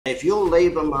If your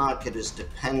labor market is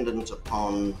dependent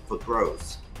upon, for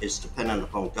growth, is dependent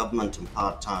upon government and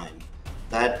part-time,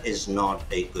 that is not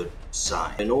a good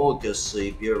sign. In August, the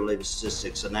Bureau of Labor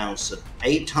Statistics announced that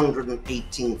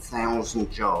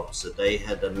 818,000 jobs that they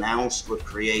had announced were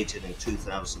created in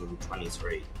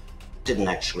 2023 didn't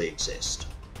actually exist.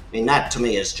 I mean, that to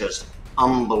me is just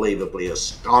unbelievably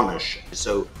astonishing.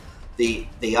 So the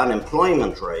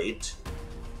unemployment rate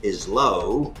is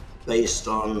low based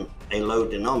on a low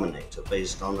denominator,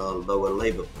 based on a lower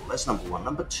labor pool. That's number one.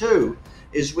 Number two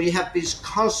is we have these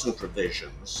constant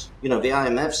revisions. You know, the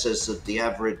IMF says that the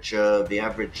average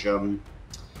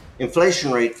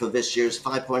inflation rate for this year is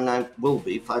 5.9, will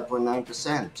be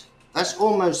 5.9%. That's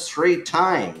almost 3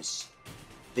 times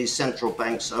these central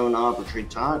banks' own arbitrary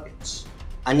targets.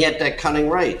 And yet they're cutting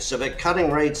rates. So they're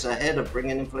cutting rates ahead of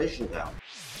bringing inflation down.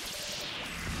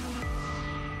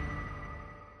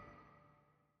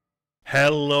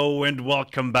 Hello and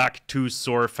welcome back to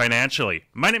Soar Financially.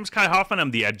 My name is Kai Hoffmann.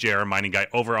 I'm the Adrian mining guy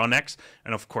over on X,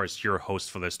 and of course your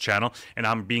host for this channel. And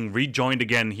I'm being rejoined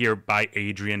again here by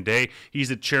Adrian Day. He's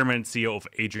the chairman and CEO of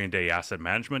Adrian Day Asset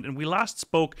Management, and we last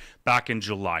spoke back in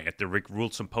July at the Rick Rule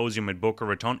Symposium in Boca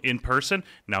Raton in person.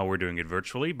 Now we're doing it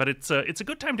virtually, but it's a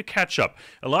good time to catch up.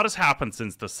 A lot has happened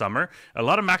since the summer. A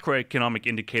lot of macroeconomic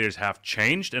indicators have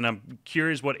changed, and I'm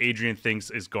curious what Adrian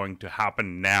thinks is going to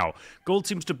happen now. Gold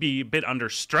seems to be a bit under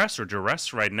stress or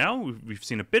duress right now. We've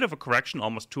seen a bit of a correction,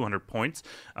 almost 200 points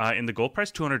in the gold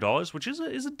price, $200, which is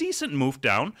a decent move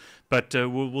down. But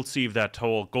we'll see if that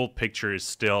whole gold picture is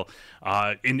still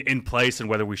in place and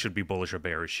whether we should be bullish or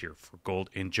bearish here for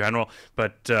gold in general.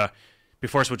 But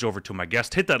before I switch over to my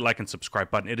guest, hit that like and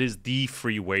subscribe button. It is the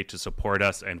free way to support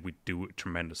us, and we do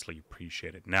tremendously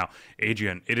appreciate it. Now,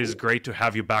 Adrian, it is great to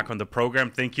have you back on the program.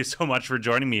 Thank you so much for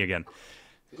joining me again.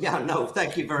 Yeah, no,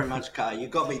 thank you very much, Kai. You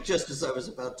got me just as I was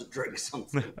about to drink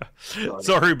something.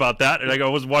 Sorry about that. I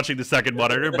was watching the second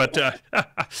monitor, but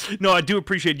no, I do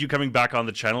appreciate you coming back on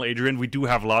the channel, Adrian. We do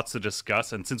have lots to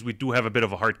discuss, and since we do have a bit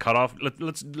of a hard cutoff,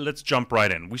 let's jump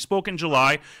right in. We spoke in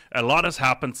July. A lot has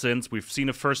happened since. We've seen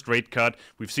a first rate cut.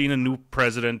 We've seen a new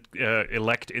president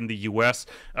elect in the U.S.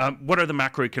 What are the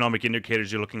macroeconomic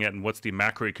indicators you're looking at, and what's the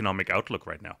macroeconomic outlook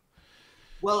right now?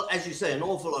 Well, as you say, an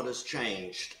awful lot has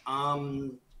changed.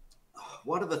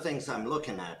 What are the things I'm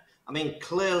looking at? I mean,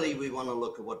 clearly we want to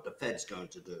look at what the Fed's going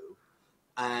to do.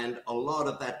 And a lot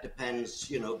of that depends,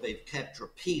 you know, they've kept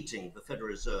repeating, the Federal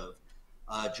Reserve,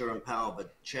 Jerome Powell, the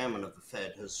chairman of the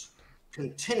Fed, has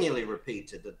continually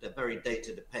repeated that they're very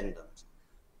data dependent.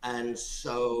 And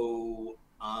so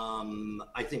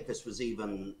I think this was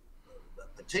even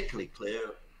particularly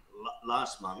clear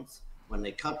last month when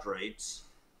they cut rates.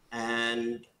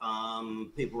 And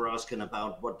people were asking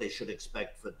about what they should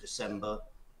expect for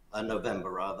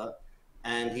November rather.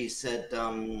 And he said,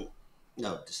 no,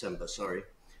 December, sorry.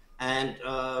 And,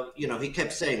 you know, he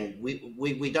kept saying,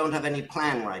 we don't have any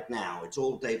plan right now. It's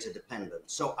all data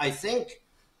dependent. So I think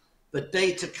the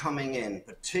data coming in,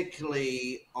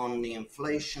 particularly on the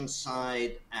inflation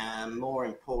side, and more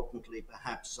importantly,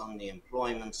 perhaps on the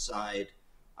employment side,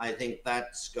 I think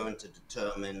that's going to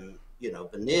determine, you know,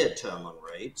 the near term on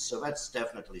rates. So that's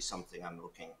definitely something I'm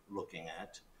looking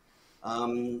at.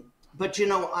 But, you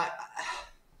know, I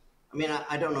mean,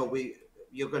 I don't know.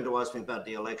 You're going to ask me about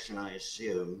the election, I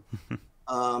assume.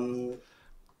 And,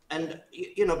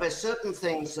 you know, there's certain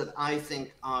things that I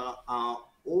think are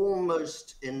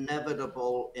almost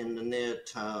inevitable in the near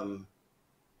term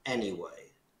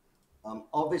anyway.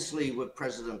 Obviously, with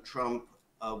President Trump,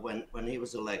 when he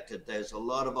was elected, there's a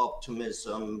lot of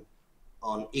optimism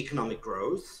on economic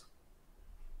growth,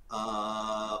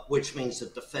 which means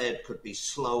that the Fed could be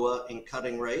slower in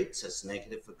cutting rates. That's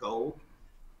negative for gold.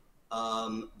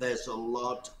 There's a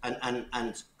lot,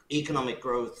 and economic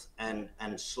growth and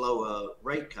slower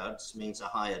rate cuts means a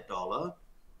higher dollar.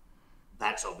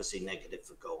 That's obviously negative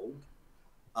for gold.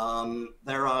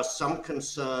 There are some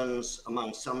concerns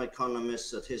among some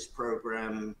economists that his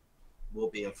program will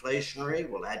be inflationary,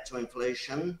 will add to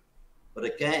inflation. But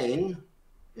again,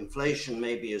 inflation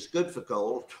maybe is good for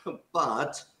gold,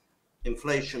 but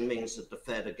inflation means that the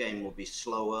Fed again will be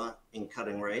slower in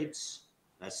cutting rates.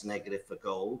 That's negative for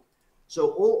gold.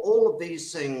 So all of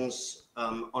these things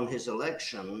on his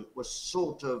election was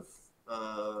sort of,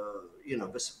 you know,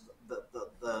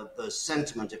 the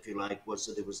sentiment, if you like, was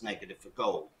that it was negative for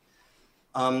gold.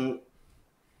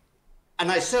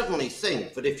 And I certainly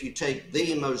think that if you take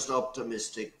the most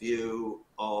optimistic view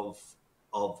of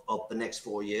the next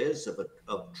 4 years of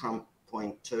Trump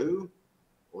 0.2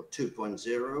 or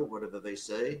 2.0, whatever they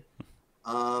say,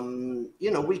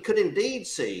 you know, we could indeed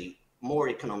see more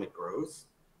economic growth.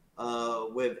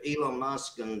 with Elon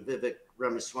Musk and Vivek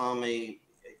Ramaswamy,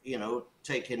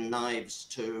 taking knives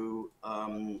to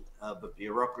the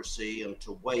bureaucracy and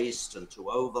to waste and to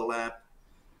overlap.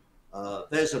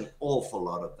 There's an awful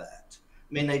lot of that.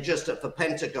 I mean, they just at the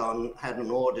Pentagon had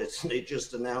an audit and they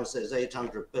just announced there's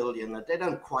 800 billion that they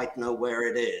don't quite know where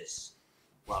it is.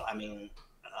 Well, I mean,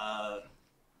 I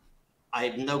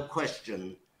have no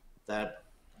question that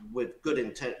with good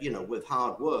intent, with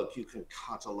hard work, you can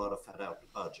cut a lot of fat out the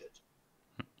budget.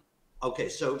 Okay,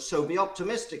 so the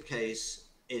optimistic case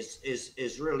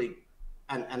is really,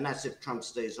 and that's if Trump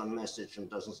stays on message and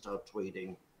doesn't start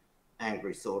tweeting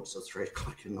angry thoughts at 3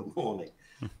 o'clock in the morning.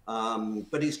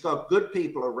 But he's got good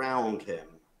people around him,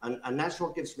 and that's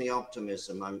what gives me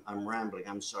optimism. I'm rambling,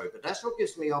 I'm sorry, but that's what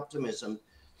gives me optimism,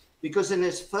 because in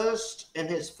his first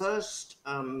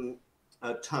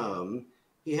term,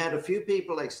 he had a few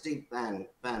people like Steve Bannon,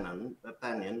 and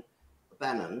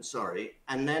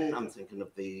then I'm thinking of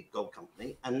the gold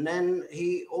company, and then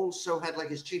he also had like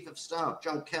his chief of staff,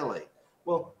 John Kelly.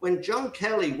 Well, when John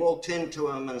Kelly walked into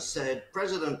him and said,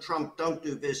 President Trump, don't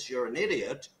do this, you're an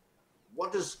idiot,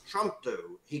 what does Trump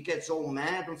do? He gets all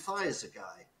mad and fires the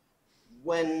guy.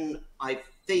 When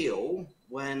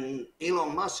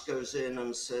Elon Musk goes in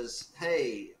and says,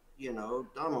 hey,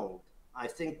 Donald, I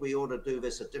think we ought to do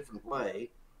this a different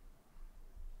way,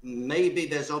 maybe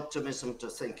there's optimism to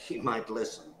think he might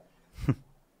listen.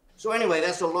 So anyway,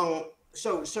 that's a long,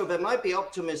 so there might be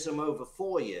optimism over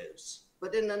 4 years.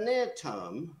 But in the near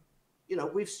term,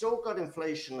 we've still got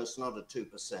inflation that's not at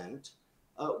 2%.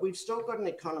 We've still got an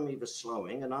economy that's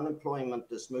slowing, and unemployment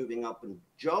that's moving up, and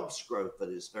jobs growth that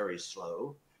is very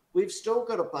slow. We've still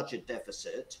got a budget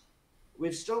deficit.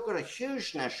 We've still got a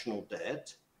huge national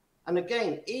debt. And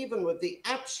again, even with the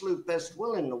absolute best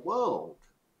will in the world,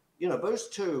 those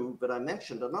two that I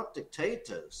mentioned are not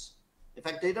dictators. In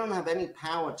fact, they don't have any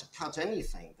power to cut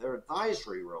anything. They're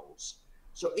advisory roles.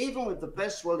 So even with the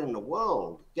best will in the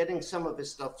world, getting some of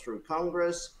this stuff through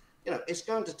Congress, it's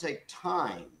going to take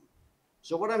time.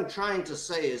 So what I'm trying to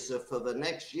say is that for the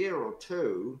next year or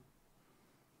two,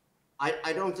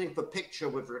 I don't think the picture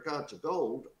with regard to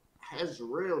gold has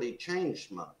really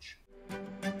changed much.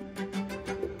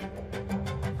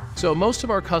 So most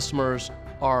of our customers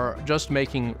are just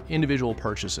making individual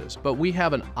purchases, but we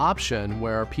have an option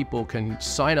where people can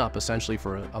sign up essentially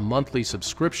for a monthly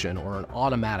subscription or an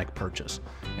automatic purchase.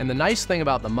 And the nice thing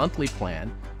about the monthly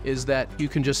plan is that you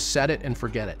can just set it and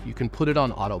forget it. You can put it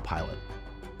on autopilot.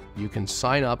 You can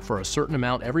sign up for a certain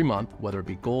amount every month, whether it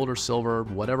be gold or silver,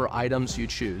 whatever items you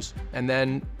choose, and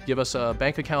then give us a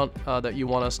bank account that you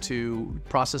want us to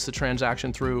process the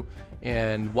transaction through,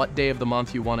 and what day of the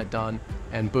month you want it done,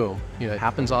 and boom, it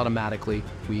happens automatically.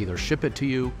 We either ship it to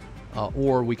you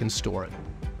or we can store it.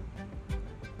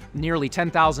 Nearly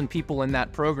 10,000 people in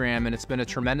that program, and it's been a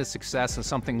tremendous success and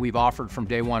something we've offered from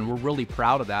day one. We're really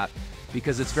proud of that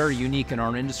because it's very unique in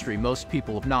our industry. Most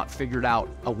people have not figured out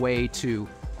a way to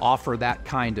offer that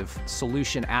kind of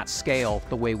solution at scale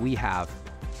the way we have.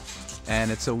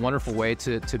 And it's a wonderful way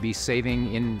to be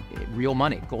saving in real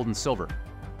money, gold and silver.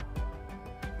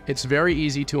 It's very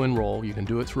easy to enroll. You can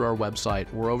do it through our website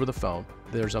or over the phone.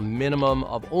 There's a minimum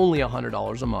of only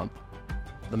 $100 a month.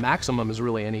 The maximum is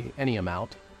really any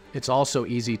amount. It's also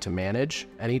easy to manage.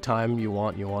 Anytime you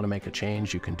want to make a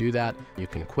change, you can do that. You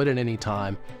can quit at any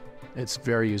time. It's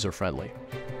very user-friendly.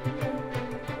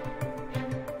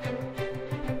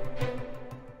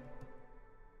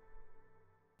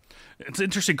 It's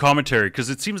interesting commentary because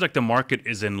it seems like the market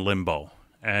is in limbo.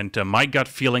 And my gut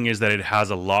feeling is that it has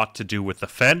a lot to do with the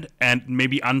Fed and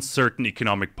maybe uncertain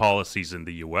economic policies in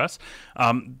the U.S.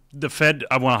 The Fed,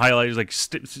 I want to highlight,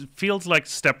 is feels like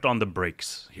stepped on the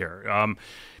brakes here.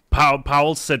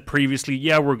 Powell said previously,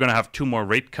 yeah, we're going to have 2 more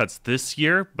rate cuts this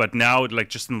year, but now,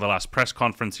 just in the last press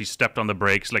conference, he stepped on the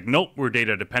brakes, nope, we're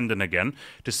data dependent again,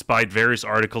 despite various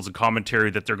articles and commentary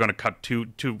that they're going to cut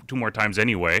two more times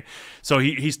anyway. So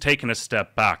he's taken a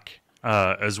step back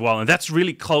as well, and that's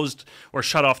really closed or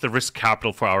shut off the risk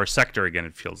capital for our sector again.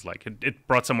 It feels like it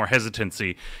brought some more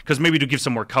hesitancy, because maybe to give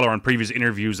some more color on previous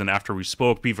interviews and after we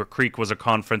spoke, Beaver Creek was a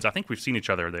conference. I think we've seen each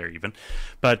other there even,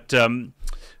 but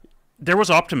there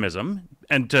was optimism,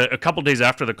 and a couple days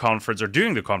after the conference, or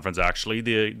during the conference actually,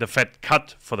 the Fed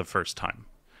cut for the first time,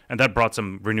 and that brought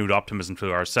some renewed optimism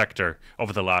to our sector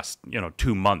over the last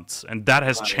 2 months, and that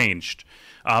has changed.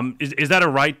 Is that a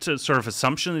right sort of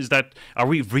assumption? Are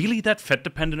we really that Fed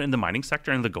dependent in the mining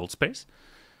sector and the gold space?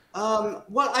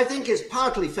 Well, I think it's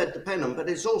partly Fed dependent, but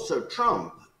it's also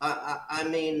Trump. I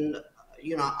mean,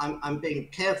 I'm being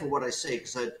careful what I say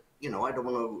because I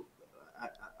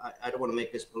don't want to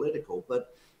make this political,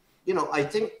 but you know, I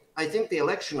think the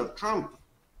election of Trump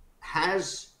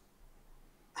has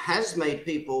made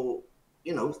people,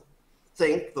 you know,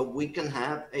 think that we can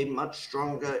have a much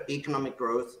stronger economic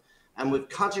growth, and with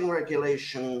cutting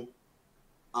regulation,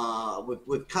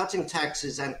 with cutting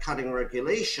taxes and cutting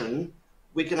regulation,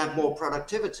 we can have more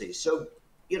productivity. So,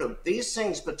 you know, these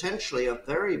things potentially are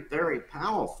very, very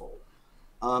powerful.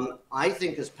 I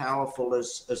think as powerful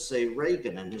as say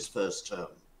Reagan in his first term.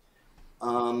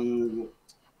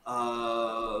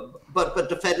 But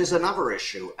the Fed is another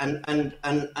issue, and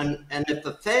if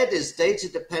the Fed is data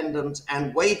dependent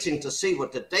and waiting to see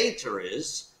what the data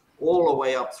is all the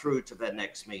way up through to their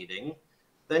next meeting,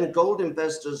 then gold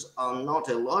investors are not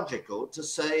illogical to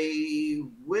say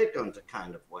we're going to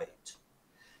kind of wait.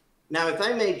 Now, if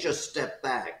I may just step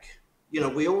back, you know,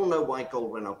 we all know why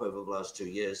gold went up over the last 2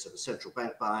 years. There was central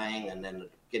bank buying, and then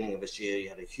at the beginning of this year, you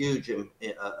had a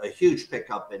huge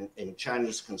pickup in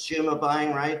Chinese consumer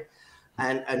buying, right?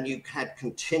 And you had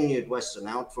continued Western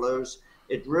outflows.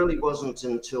 It really wasn't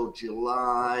until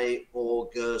July,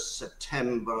 August,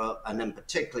 September, and then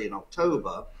particularly in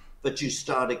October that you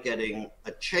started getting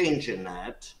a change in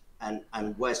that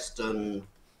and Western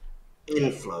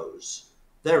inflows.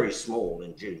 Very small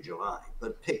in June, July,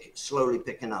 but slowly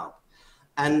picking up.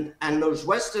 And those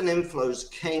Western inflows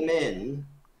came in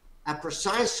at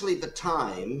precisely the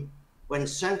time when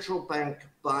central bank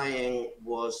buying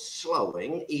was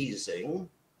slowing, easing,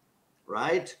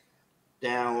 right?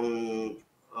 Down,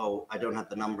 oh, I don't have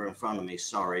the number in front of me,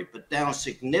 sorry, but down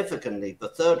significantly. The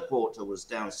third quarter was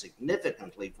down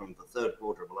significantly from the third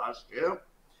quarter of last year.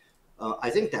 I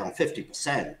think down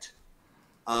 50%.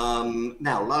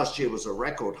 Now, last year was a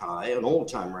record high, an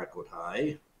all-time record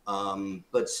high.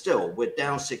 But still, we're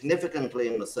down significantly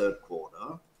in the third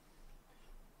quarter.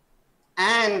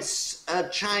 And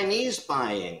Chinese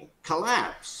buying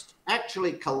collapsed,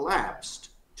 actually collapsed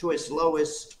to its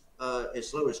lowest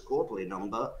quarterly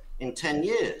number in 10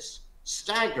 years,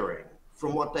 staggering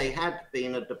from what they had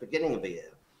been at the beginning of the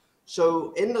year.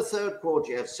 So in the third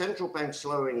quarter, you had central bank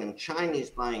slowing and Chinese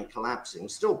buying collapsing,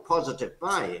 still positive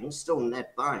buying, still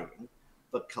net buying,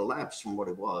 but collapsed from what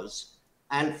it was.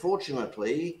 And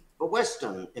fortunately, the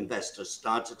Western investors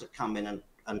started to come in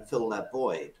and fill that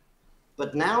void.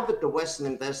 But now that the Western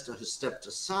investor has stepped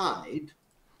aside,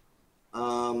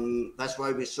 that's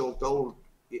why we saw gold,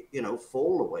 you know,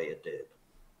 fall the way it did.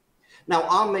 Now,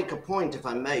 I'll make a point, if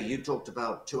I may. You talked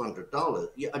about $200,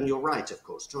 and you're right, of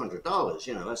course, $200,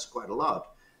 you know, that's quite a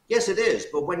lot. Yes, it is.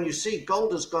 But when you see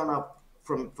gold has gone up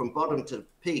from bottom to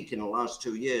peak in the last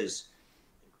 2 years,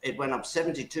 it went up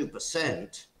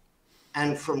 72%.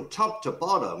 And from top to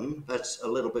bottom, that's a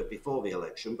little bit before the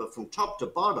election, but from top to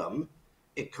bottom,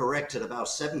 it corrected about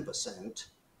 7%.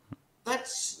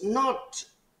 That's not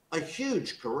a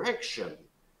huge correction.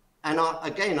 And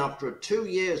again, after 2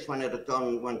 years when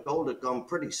gold had gone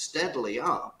pretty steadily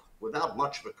up without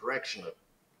much of a correction at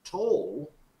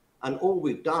all, and all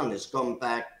we've done is gone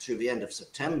back to the end of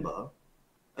September,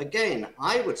 again,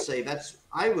 I would say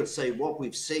what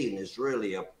we've seen is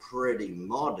really a pretty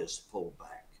modest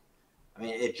pullback. I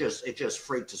mean, it just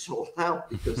freaked us all out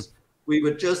because we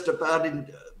were just about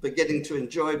beginning to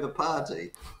enjoy the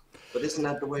party. But isn't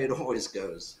that the way it always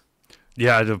goes?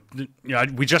 Yeah,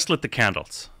 we just lit the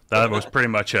candles. That was pretty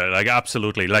much it. Like,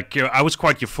 absolutely. Like, you know, I was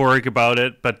quite euphoric about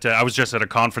it, but I was just at a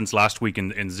conference last week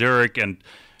in Zurich, and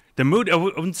the mood, I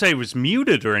wouldn't say it was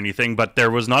muted or anything, but there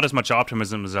was not as much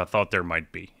optimism as I thought there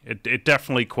might be. It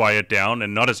definitely quieted down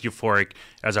and not as euphoric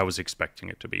as I was expecting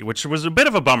it to be, which was a bit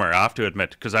of a bummer, I have to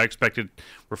admit, because I expected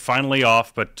we're finally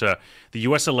off, but the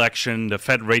U.S. election, the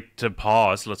Fed rate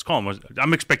pause, let's call them,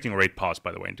 I'm expecting a rate pause,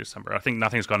 by the way, in December. I think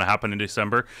nothing's going to happen in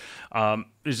December,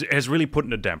 has really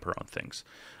put a damper on things.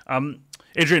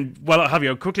 Adrian, well,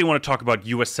 Javier, I quickly want to talk about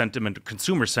U.S. sentiment,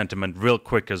 consumer sentiment, real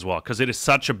quick as well, because it is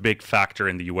such a big factor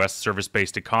in the U.S.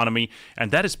 service-based economy,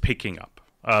 and that is picking up.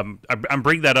 I'm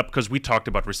bringing that up because we talked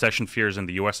about recession fears in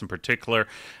the U.S. in particular,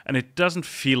 and it doesn't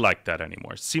feel like that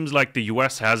anymore. It seems like the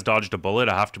U.S. has dodged a bullet.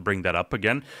 I have to bring that up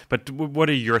again. But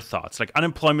what are your thoughts? Like,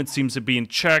 unemployment seems to be in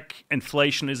check.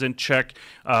 Inflation is in check.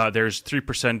 There's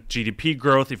 3% GDP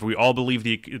growth, if we all believe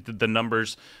the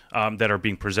numbers that are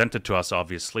being presented to us,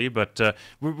 obviously. But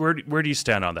where do you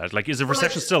stand on that? Like, is a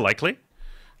recession still likely?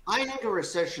 I think a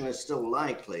recession is still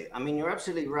likely. I mean, you're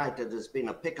absolutely right that there's been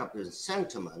a pickup in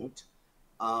sentiment.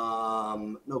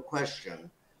 No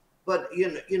question. But,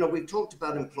 you know, we've talked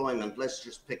about employment. Let's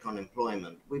just pick on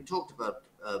employment. We've talked about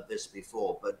this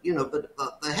before, but, you know,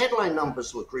 the headline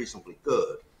numbers look reasonably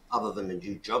good, other than the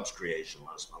new jobs creation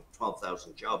last month,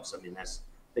 12,000 jobs. I mean, that's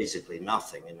basically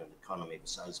nothing in an economy the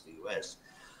size of the US.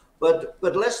 But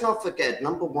let's not forget,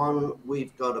 number one,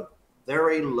 we've got a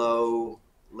very low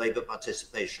labor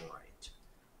participation rate,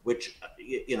 which,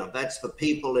 you know, that's for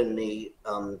people in the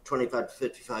 25 to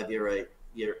 55 year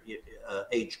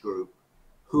age group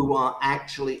who are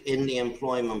actually in the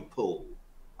employment pool,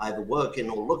 either working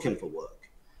or looking for work.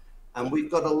 And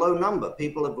we've got a low number.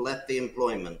 People have left the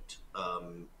employment.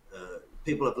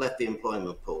 People have left the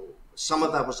employment pool. Some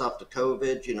of that was after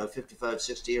COVID, you know, 55,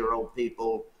 60-year-old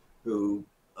people who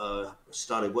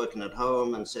started working at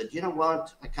home and said, you know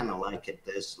what, I kind of like it,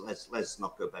 this, let's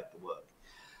not go back to work.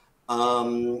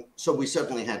 So we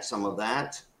certainly had some of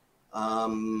that.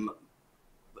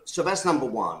 So that's number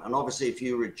one. And obviously, if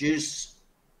you reduce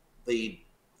the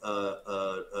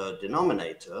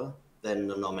denominator, then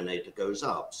the numerator goes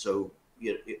up. So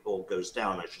it all goes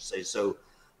down, I should say. So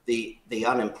the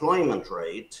unemployment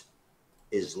rate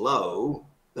is low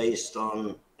based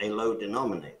on a low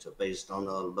denominator, based on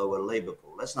a lower labor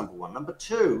pool. That's number one. Number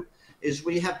two is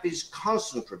we have these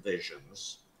constant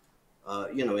revisions.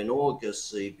 You know, in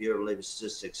August, the Bureau of Labor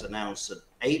Statistics announced that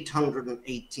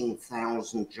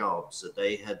 818,000 jobs that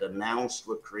they had announced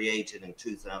were created in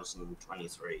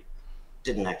 2023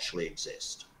 didn't actually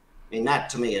exist. I mean, that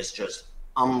to me is just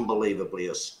unbelievably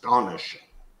astonishing.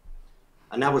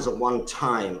 And that was a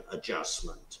one-time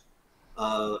adjustment.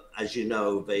 As you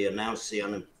know, they announced the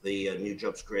new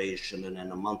jobs creation, and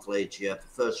then a month later you have the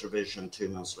first revision, 2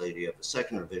 months later you have the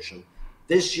second revision.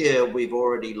 This year we've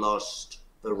already lost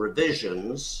the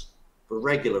revisions, the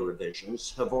regular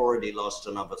revisions, have already lost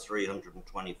another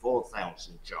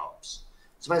 324,000 jobs.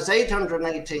 So that's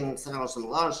 818,000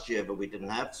 last year, but we didn't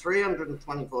have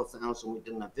 324,000 we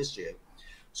didn't have this year.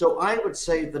 So I would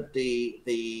say that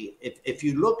if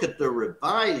you look at the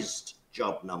revised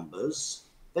job numbers,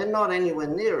 they're not anywhere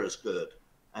near as good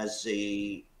as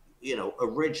the, you know,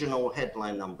 original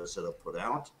headline numbers that are put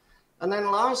out. And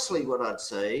then lastly, what I'd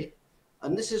say,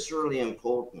 and this is really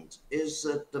important, is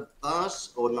that the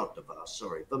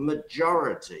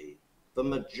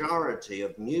majority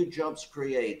of new jobs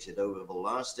created over the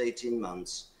last 18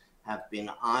 months have been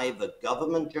either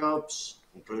government jobs,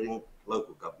 including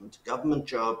local government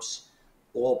jobs,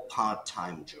 or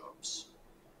part-time jobs.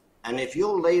 And if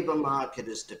your labor market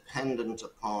is dependent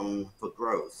upon, for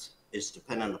growth, is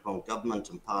dependent upon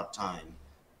government and part-time,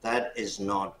 that is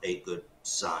not a good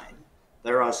sign.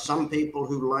 There are some people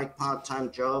who like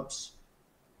part-time jobs,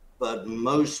 but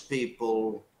most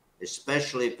people,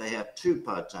 especially if they have 2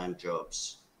 part-time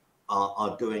jobs,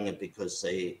 are doing it because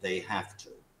they have to.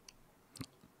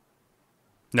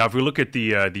 Now, if we look at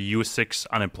the U6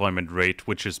 unemployment rate,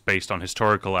 which is based on the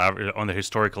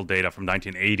historical data from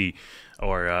 1980,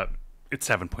 or it's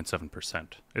 7.7%.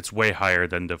 It's way higher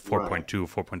than the 4.2,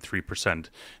 4.3%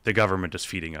 the government is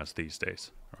feeding us these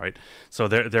days, right? So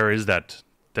there is that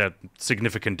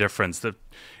significant difference. That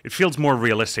it feels more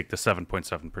realistic, the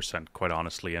 7.7%, quite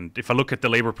honestly. And if I look at the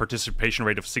labor participation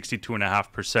rate of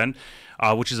 62.5%,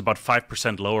 which is about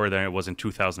 5% lower than it was in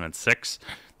 2006,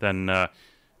 then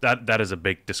that is a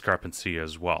big discrepancy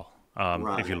as well,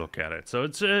 if you look at it. So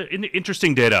it's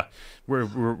interesting data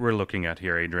we're looking at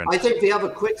here, Adrian. I think the other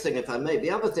quick thing, if I may,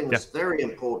 the other thing that's very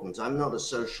important, I'm not a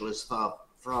socialist, far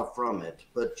from it,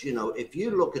 but you know, if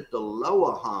you look at the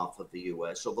lower half of the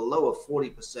US, or the lower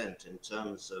 40% in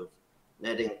terms of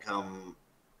net income,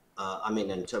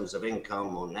 in terms of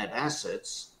income or net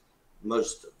assets,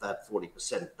 most of that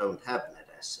 40% don't have net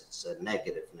assets, a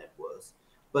negative net worth.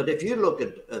 But if you look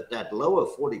at that lower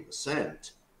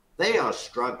 40%, they are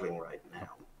struggling right now.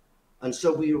 And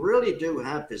so we really do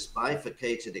have this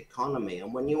bifurcated economy.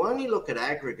 And when you only look at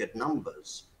aggregate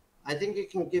numbers, I think it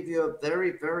can give you a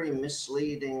very, very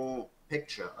misleading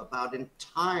picture about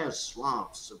entire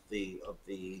swaths of the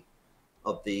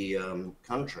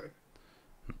country.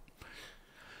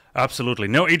 Absolutely.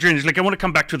 No, Adrian, I want to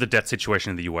come back to the debt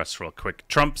situation in the U.S. real quick.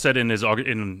 Trump said in his, it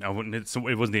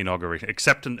wasn't the inauguration,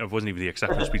 it wasn't even the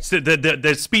acceptance speech,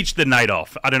 the speech the night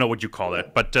off, I don't know what you call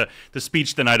it, but the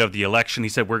speech the night of the election, he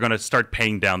said, we're going to start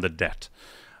paying down the debt,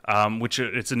 which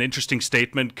it's an interesting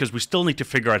statement because we still need to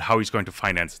figure out how he's going to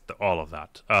finance all of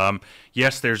that.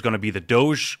 Yes, there's going to be the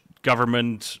DOGE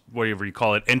government, whatever you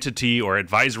call it, entity or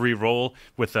advisory role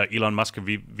with Elon Musk and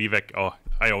Vivek. Oh,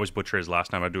 I always butcher his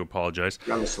last name. I do apologize.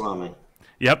 Ramaswamy.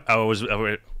 Yep, I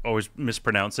always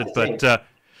mispronounce it. But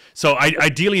so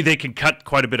ideally, they can cut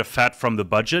quite a bit of fat from the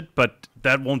budget, but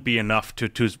that won't be enough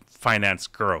to finance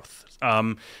growth.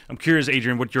 I'm curious,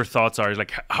 Adrian, what your thoughts are.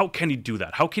 Like, how can he do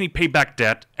that? How can he pay back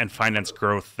debt and finance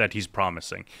growth that he's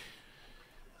promising?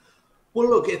 Well,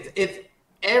 look, if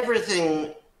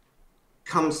everything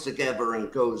comes together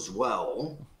and goes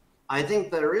well, I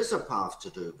think there is a path to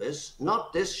do this,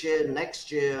 not this year, next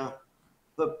year,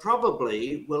 but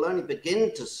probably we'll only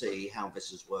begin to see how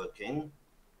this is working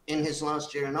in his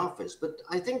last year in office. But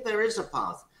I think there is a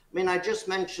path. I mean, I just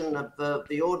mentioned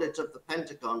the audit of the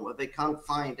Pentagon where they can't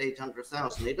find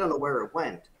 800,000. They don't know where it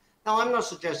went. Now, I'm not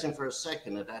suggesting for a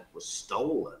second that that was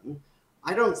stolen.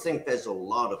 I don't think there's a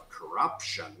lot of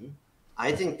corruption.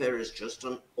 I think there is just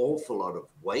an awful lot of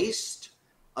waste,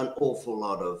 an awful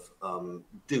lot of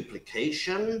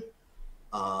duplication.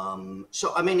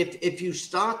 So, I mean, if you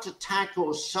start to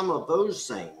tackle some of those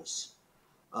things,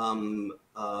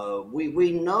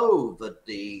 we know that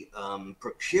the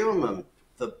procurement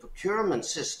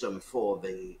system for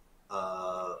the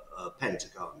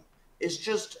Pentagon is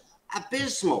just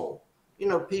abysmal. You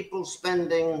know, people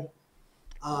spending,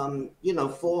 you know,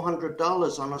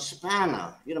 $400 on a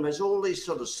spanner. You know, there's all these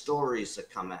sort of stories that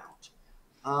come out.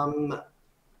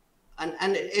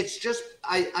 And it's just,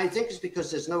 I think it's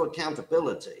because there's no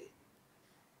accountability.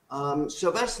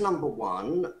 So that's number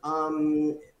one.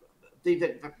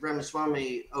 Vivek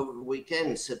Ramaswamy over the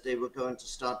weekend said they were going to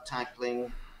start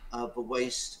tackling the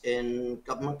waste in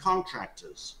government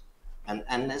contractors.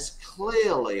 And there's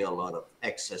clearly a lot of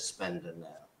excess spend in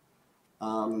there.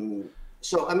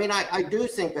 So, I mean, I do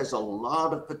think there's a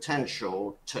lot of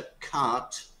potential to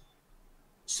cut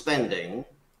spending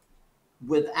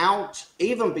without,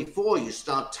 even before you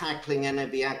start tackling any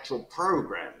of the actual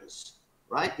programs.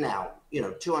 Right now, you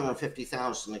know,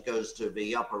 250,000 that goes to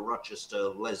the Upper Rochester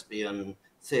Lesbian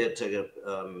Theater,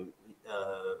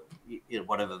 you know,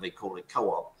 whatever they call it,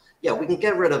 co-op. Yeah, we can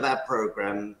get rid of that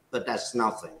program, but that's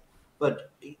nothing. But,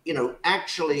 you know,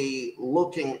 actually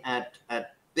looking at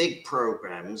big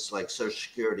programs like Social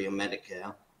Security and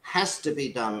Medicare has to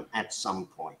be done at some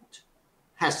point.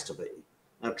 Has to be.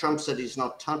 Now, Trump said he's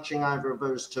not touching either of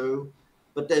those two,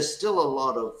 but there's still a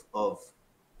lot of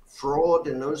fraud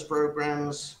in those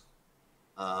programs.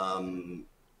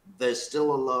 There's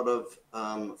still a lot of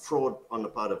fraud on the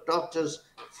part of doctors,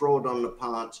 fraud on the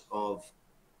part of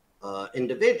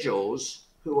individuals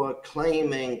who are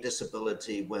claiming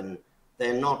disability when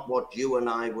they're not what you and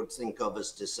I would think of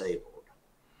as disabled,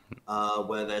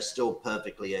 where they're still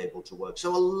perfectly able to work.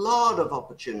 So a lot of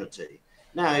opportunity.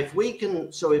 Now, if we can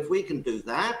do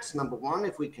that, number one,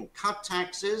 if we can cut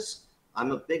taxes,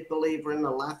 I'm a big believer in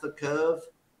the Laffer curve.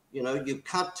 You know, you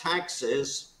cut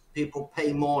taxes, people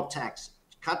pay more tax.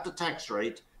 Cut the tax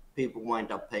rate, people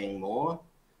wind up paying more.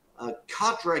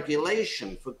 Cut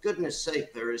regulation, for goodness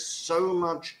sake, there is so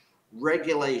much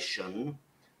regulation.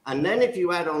 And then if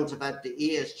you add on to that the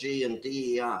ESG and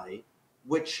DEI,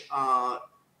 which are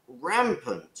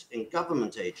rampant in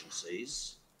government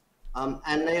agencies,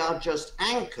 and they are just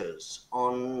anchors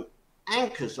on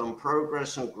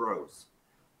progress and growth.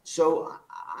 So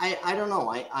I don't know.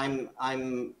 I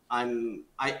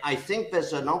think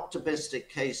there's an optimistic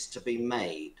case to be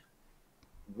made.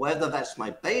 Whether that's my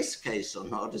base case or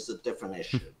not is a different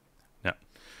issue. Yeah.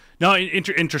 No,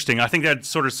 interesting. I think that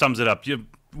sort of sums it up.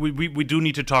 We do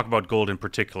need to talk about gold in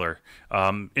particular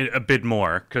a bit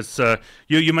more, because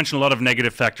you mentioned a lot of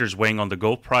negative factors weighing on the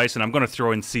gold price, and I'm going to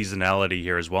throw in seasonality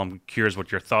here as well. I'm curious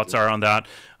what your thoughts are on that.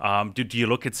 Do you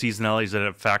look at seasonality as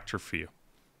a factor for you?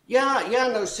 Yeah,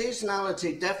 no,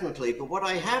 seasonality definitely. But what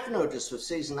I have noticed with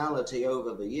seasonality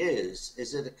over the years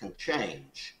is that it can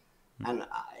change. And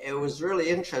it was really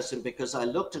interesting because I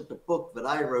looked at the book that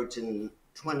I wrote in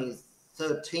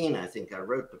 2013, I think I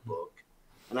wrote the book,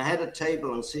 and I had a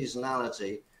table on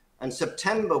seasonality, and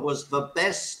September was the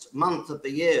best month of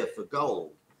the year for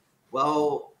gold.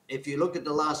 Well, if you look at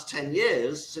the last 10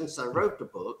 years since I wrote the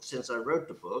book,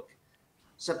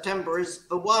 September is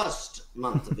the worst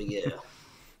month of the year.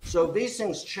 So these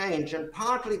things change, and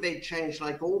partly they change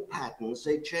like all patterns.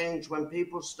 They change when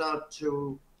people start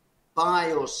to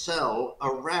buy or sell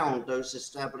around those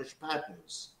established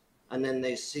patterns, and then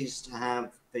they cease to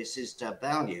have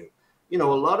value. You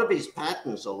know, a lot of these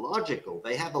patterns are logical.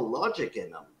 They have a logic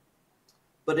in them.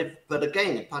 But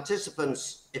again,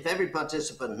 if every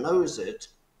participant knows it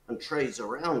and trades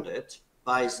around it,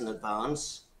 buys in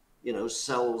advance, you know,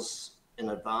 sells in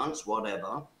advance,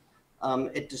 whatever,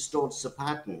 it distorts the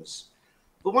patterns.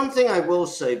 But one thing I will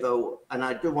say, though, and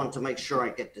I do want to make sure I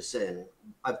get this in,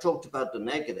 I've talked about the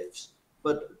negatives,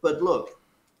 but look,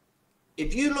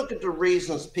 if you look at the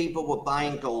reasons people were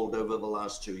buying gold over the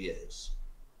last 2 years,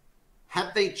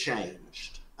 have they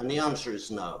changed? And the answer is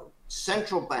no.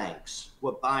 Central banks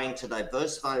were buying to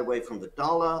diversify away from the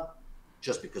dollar,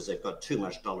 just because they've got too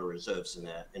much dollar reserves in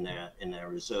their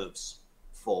reserves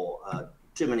for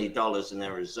too many dollars in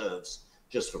their reserves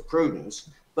just for prudence,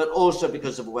 but also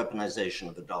because of the weaponization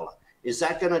of the dollar. Is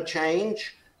that going to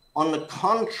change? On the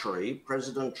contrary,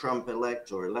 President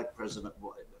Trump-elect or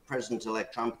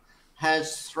President-elect Trump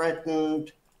has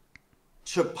threatened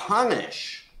to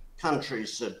punish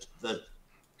countries that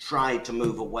try to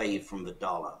move away from the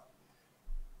dollar.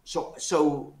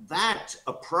 So that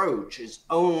approach is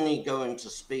only going to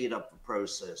speed up the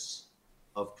process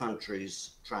of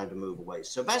countries trying to move away.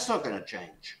 So that's not going to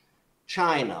change.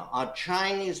 China, are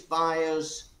Chinese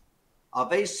buyers, are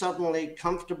they suddenly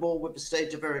comfortable with the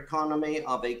state of their economy?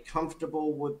 Are they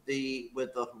comfortable with the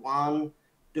yuan?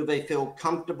 Do they feel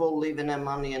comfortable leaving their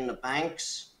money in the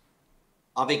banks?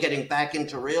 Are they getting back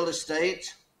into real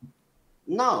estate?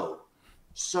 No.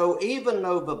 So even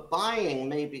though the buying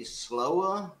may be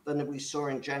slower than we saw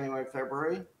in January,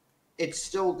 February, it's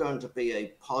still going to be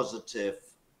a positive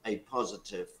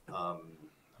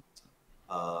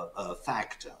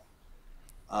factor.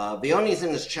 The only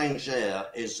thing that's changed there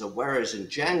is whereas in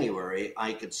January,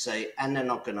 I could say, and they're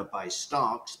not going to buy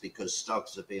stocks because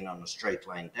stocks have been on a straight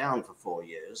line down for 4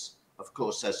 years. Of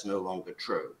course, that's no longer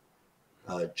true.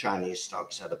 Chinese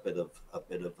stocks had a bit of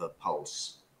a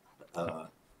pulse.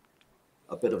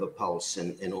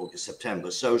 In August,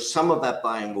 September. So some of that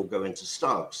buying will go into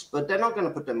stocks, but they're not going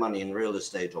to put their money in real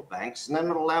estate or banks, and they're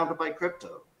not allowed to buy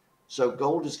crypto. So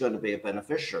gold is going to be a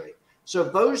beneficiary. So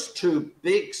those two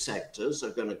big sectors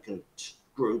are going to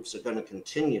groups are going to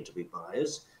continue to be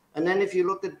buyers. And then if you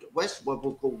look at what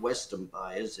we'll call Western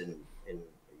buyers in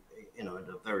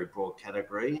a very broad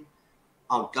category,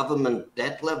 our government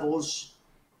debt levels,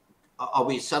 are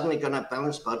we suddenly going to have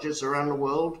balanced budgets around the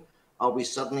world? Are we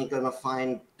suddenly going to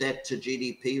find debt to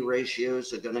GDP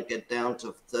ratios are going to get down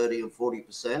to 30 and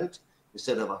 40%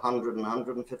 instead of 100 and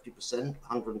 150%,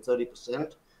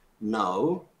 130%?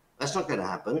 No, that's not going to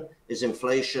happen. Is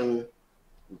inflation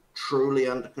truly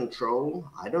under control?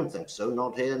 I don't think so.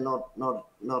 Not here,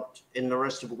 not in the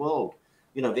rest of the world.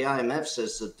 You know, the IMF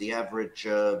says that the average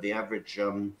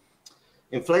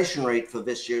inflation rate for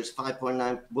this year is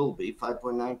 5.9, will be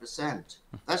 5.9%.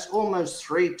 That's almost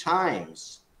 3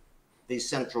 times these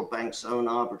central banks' own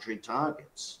arbitrary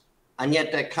targets. And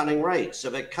yet they're cutting rates. So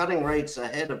they're cutting rates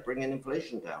ahead of bringing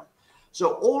inflation down.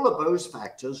 So all of those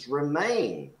factors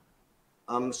remain.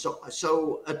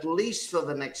 So at least for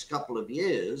the next couple of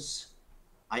years,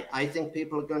 I think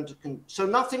people are going to, so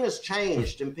nothing has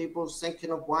changed in people's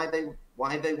thinking of why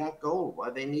they want gold, why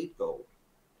they need gold.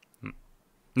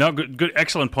 No, good,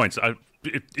 excellent points.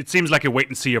 It seems like a wait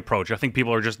and see approach. I think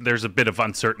people are there's a bit of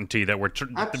uncertainty that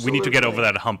we need to get over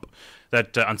that hump,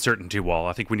 that uncertainty wall.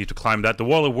 I think we need to climb that. The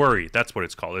wall of worry, that's what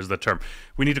it's called, is the term.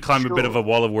 We need to climb a bit of a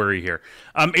wall of worry here.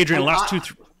 Adrian,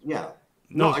 yeah.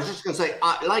 No, I was just going to say,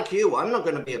 like you, I'm not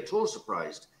going to be at all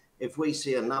surprised if we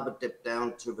see another dip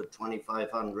down to the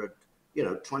 2,500,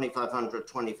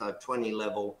 2,520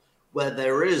 level, where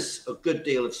there is a good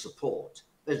deal of support.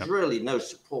 There's really no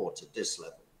support at this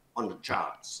level on the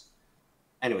charts.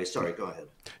 Anyway, sorry, go ahead.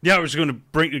 Yeah, I was going to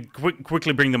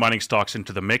quickly bring the mining stocks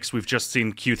into the mix. We've just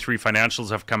seen Q3 financials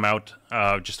have come out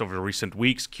just over the recent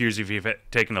weeks. Curious if you've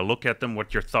taken a look at them,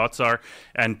 what your thoughts are,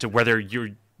 and to whether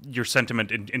your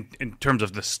sentiment in terms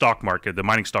of the stock market, the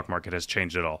mining stock market, has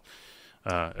changed at all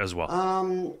as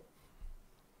well.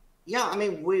 Yeah, I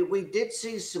mean, we did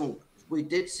see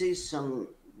some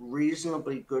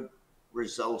reasonably good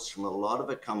results from a lot of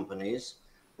the companies,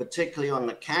 particularly on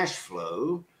the cash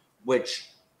flow, which,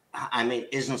 I mean,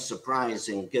 isn't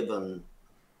surprising given,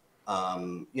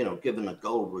 given that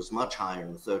gold was much higher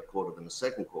in the third quarter than the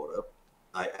second quarter.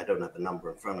 I don't have the number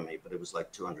in front of me, but it was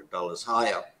like $200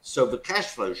 higher. So the cash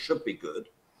flow should be good.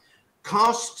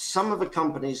 Costs, some of the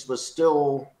companies were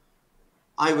still,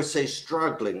 I would say,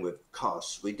 struggling with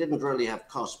costs. We didn't really have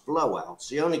cost blowouts.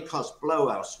 The only cost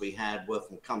blowouts we had were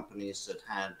from companies that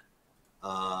had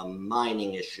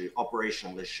mining issues,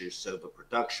 operational issues, so the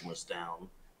production was down.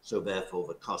 So therefore,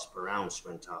 the cost per ounce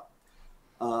went up.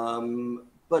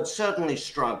 But certainly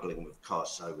struggling with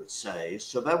costs, I would say.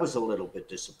 So that was a little bit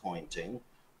disappointing.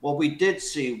 What we did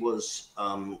see was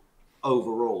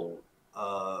overall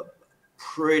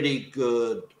pretty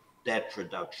good debt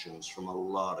reductions from a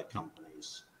lot of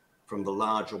companies, from the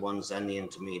larger ones and the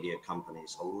intermediate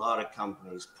companies. A lot of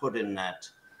companies put in that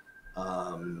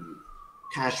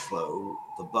cash flow,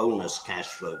 the bonus cash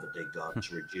flow that they got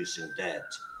to reducing debt.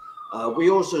 We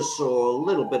also saw a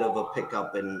little bit of a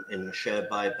pickup in share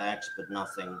buybacks, but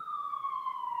nothing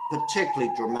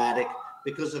particularly dramatic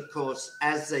because, of course,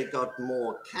 as they got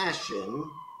more cash in,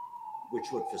 which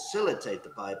would facilitate the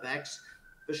buybacks,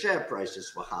 the share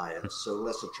prices were higher, so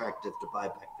less attractive to buy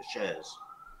back the shares.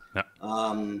 Yeah.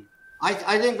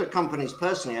 I think the companies,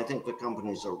 personally, I think the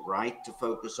companies are right to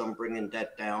focus on bringing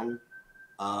debt down.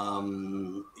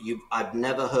 I've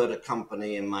never heard a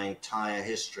company in my entire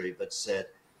history that said,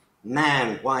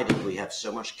 man, why did we have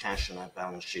so much cash on our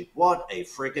balance sheet? What a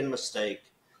friggin' mistake.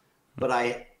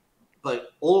 But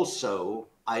also,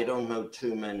 I don't know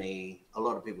too many, a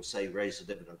lot of people say raise a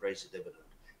dividend, raise a dividend.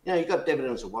 You know, you got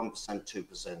dividends of 1%,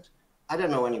 2%. I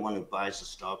don't know anyone who buys a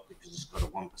stock because it's got a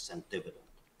 1% dividend.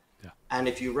 Yeah. And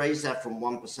if you raise that from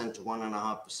 1% to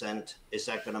 1.5%, is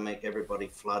that going to make everybody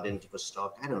flood into the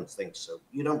stock? I don't think so.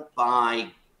 You don't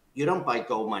buy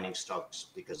gold mining stocks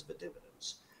because of the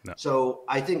dividends. No. So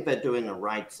I think they're doing the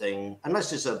right thing,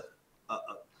 unless it's a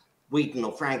Wheaton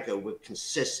or Franco with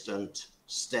consistent,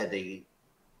 steady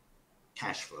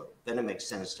cash flow. Then it makes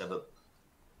sense to have a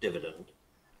dividend.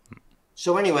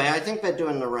 So anyway, I think they're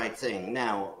doing the right thing.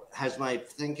 Now, has my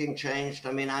thinking changed?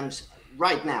 I mean,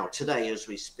 right now, today, as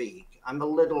we speak, I'd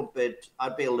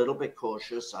be a little bit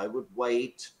cautious. I would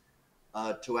wait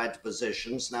to add to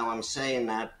positions. Now, I'm saying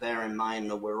that, bear in mind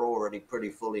that we're already pretty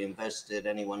fully invested.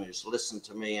 Anyone who's listened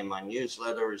to me in my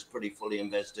newsletter is pretty fully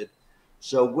invested.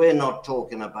 So we're not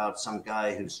talking about some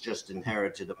guy who's just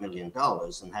inherited $1 million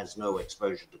and has no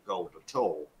exposure to gold at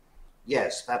all.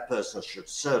 Yes, that person should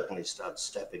certainly start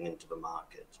stepping into the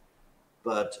market.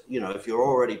 But, you know, if you're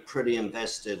already pretty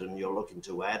invested and you're looking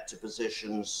to add to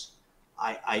positions,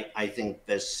 I think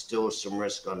there's still some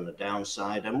risk on the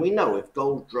downside. And we know if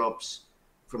gold drops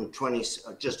from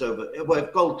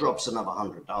if gold drops another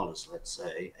 $100, let's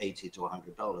say, $80 to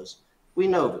 $100, we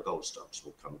know the gold stocks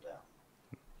will come down.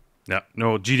 Yeah,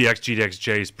 no,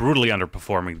 GDXJ is brutally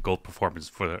underperforming gold performance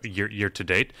for the year to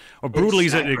date. Or brutally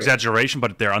is an exaggeration,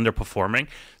 but they're underperforming.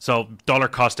 So dollar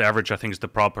cost average, I think, is the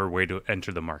proper way to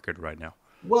enter the market right now.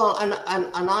 Well, and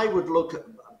I would look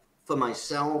for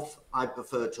myself. I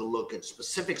prefer to look at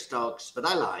specific stocks that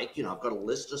I like. You know, I've got a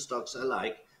list of stocks I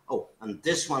like. Oh, and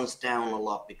this one's down a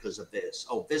lot because of this.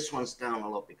 Oh, this one's down a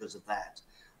lot because of that,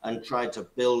 and try to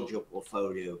build your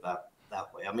portfolio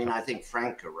that way. I mean, I think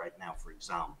Franco right now, for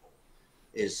example,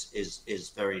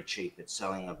 is very cheap. It's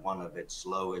selling at one of its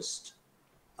lowest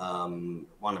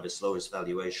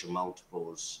valuation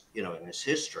multiples, you know, in its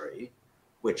history,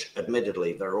 which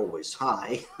admittedly they're always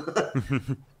high.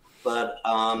 But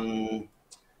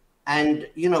and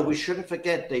you know, we shouldn't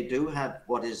forget they do have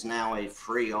what is now a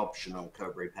free option on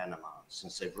Cobre Panama.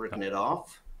 Since they've written it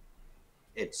off,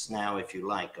 it's now, if you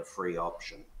like, a free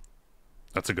option.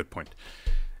 That's a good point.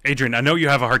 Adrian, I know you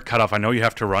have a hard cutoff. I know you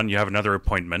have to run. You have another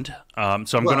appointment.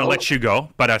 So I'm going to let you go.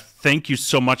 But I thank you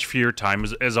so much for your time.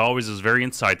 As always, it's very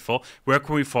insightful. Where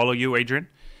can we follow you, Adrian?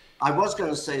 I was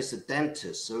going to say it's a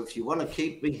dentist. So if you want to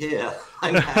keep me here,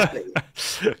 I'm happy.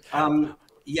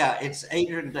 Yeah, it's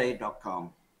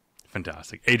adrianday.com.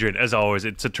 Fantastic. Adrian, as always,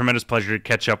 it's a tremendous pleasure to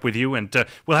catch up with you. And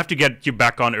we'll have to get you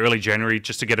back on early January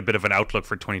just to get a bit of an outlook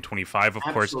for 2025, of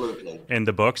Absolutely. course, in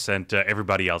the books and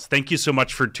everybody else. Thank you so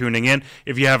much for tuning in.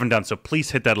 If you haven't done so,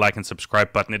 please hit that like and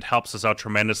subscribe button. It helps us out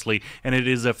tremendously, and it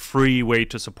is a free way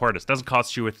to support us. It doesn't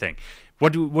cost you a thing.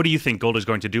 What do you think gold is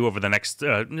going to do over the next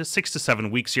 6 to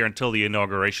 7 weeks here until the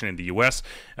inauguration in the U.S.?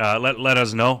 Let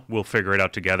us know. We'll figure it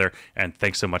out together. And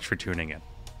thanks so much for tuning in.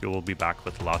 We will be back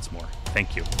with lots more.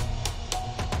 Thank you.